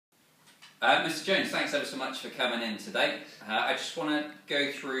Mr. Jones, thanks ever so much for coming in today. I just want to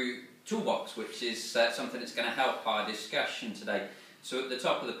go through Toolbox, which is something that's going to help our discussion today. So at the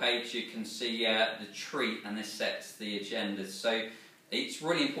top of the page you can see the treat, and this sets the agenda. So it's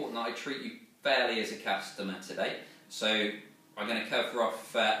really important that I treat you fairly as a customer today. So I'm going to cover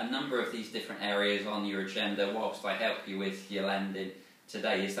off a number of these different areas on your agenda whilst I help you with your lending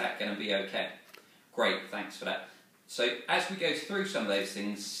today. Is that going to be okay? Great, thanks for that. So as we go through some of those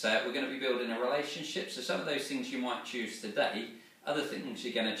things, we're going to be building a relationship. So some of those things you might choose today, other things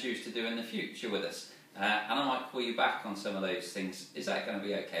you're going to choose to do in the future with us. And I might call you back on some of those things. Is that going to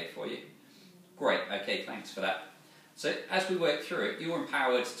be okay for you? Great, okay, thanks for that. So as we work through it, you're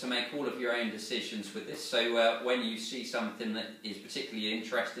empowered to make all of your own decisions with this. So when you see something that is particularly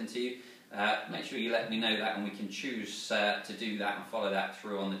interesting to you, make sure you let me know that, and we can choose to do that and follow that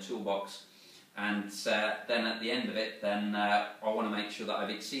through on the Toolbox. And then at the end of it, I want to make sure that I've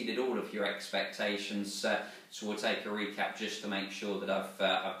exceeded all of your expectations. So we'll take a recap just to make sure that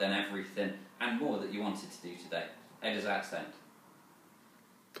I've done everything and more that you wanted to do today. How does that sound?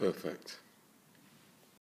 Perfect.